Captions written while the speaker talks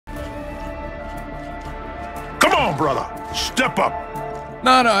on, brother. Step up.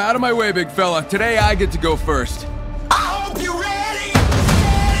 No, out of my way, big fella. Today I get to go first. I hope you're ready.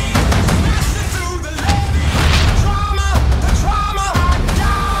 Smashing through the levee. The trauma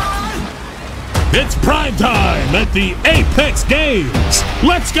done. It's prime time at the Apex Games.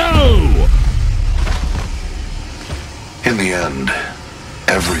 Let's go! In the end,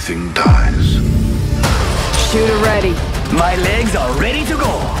 everything dies. Shooter ready. My legs are ready to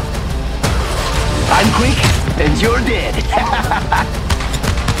go. I'm quick, and you're dead.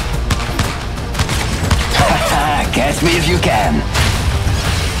 Catch me if you can.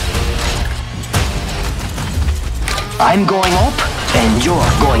 I'm going up, and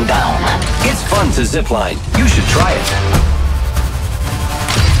you're going down. It's fun to zipline. You should try it.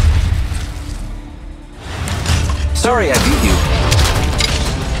 Sorry I beat you.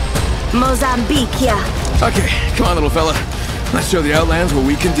 Mozambique, yeah. Okay, come on, little fella. Let's show the Outlands what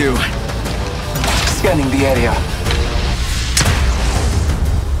we can do. Scanning the area.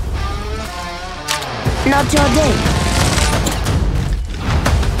 Not your day.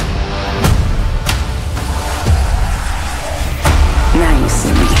 Now you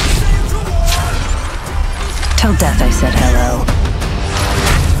see me. Tell Death I said hello.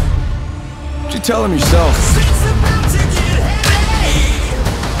 Why'd you tell him yourself? It's about to get heavy.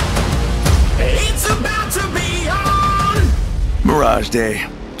 It's about to be on. Mirage Day.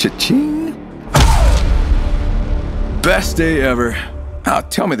 Cha-ching. Best day ever. Oh,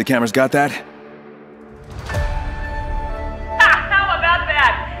 tell me the camera's got that. How about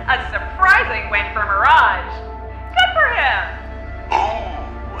that? A surprising win for Mirage. Good for him.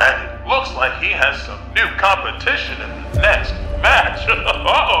 Ooh, and it looks like he has some new competition in the next match.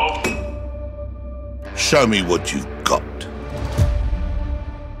 Uh-oh. Show me what you've got.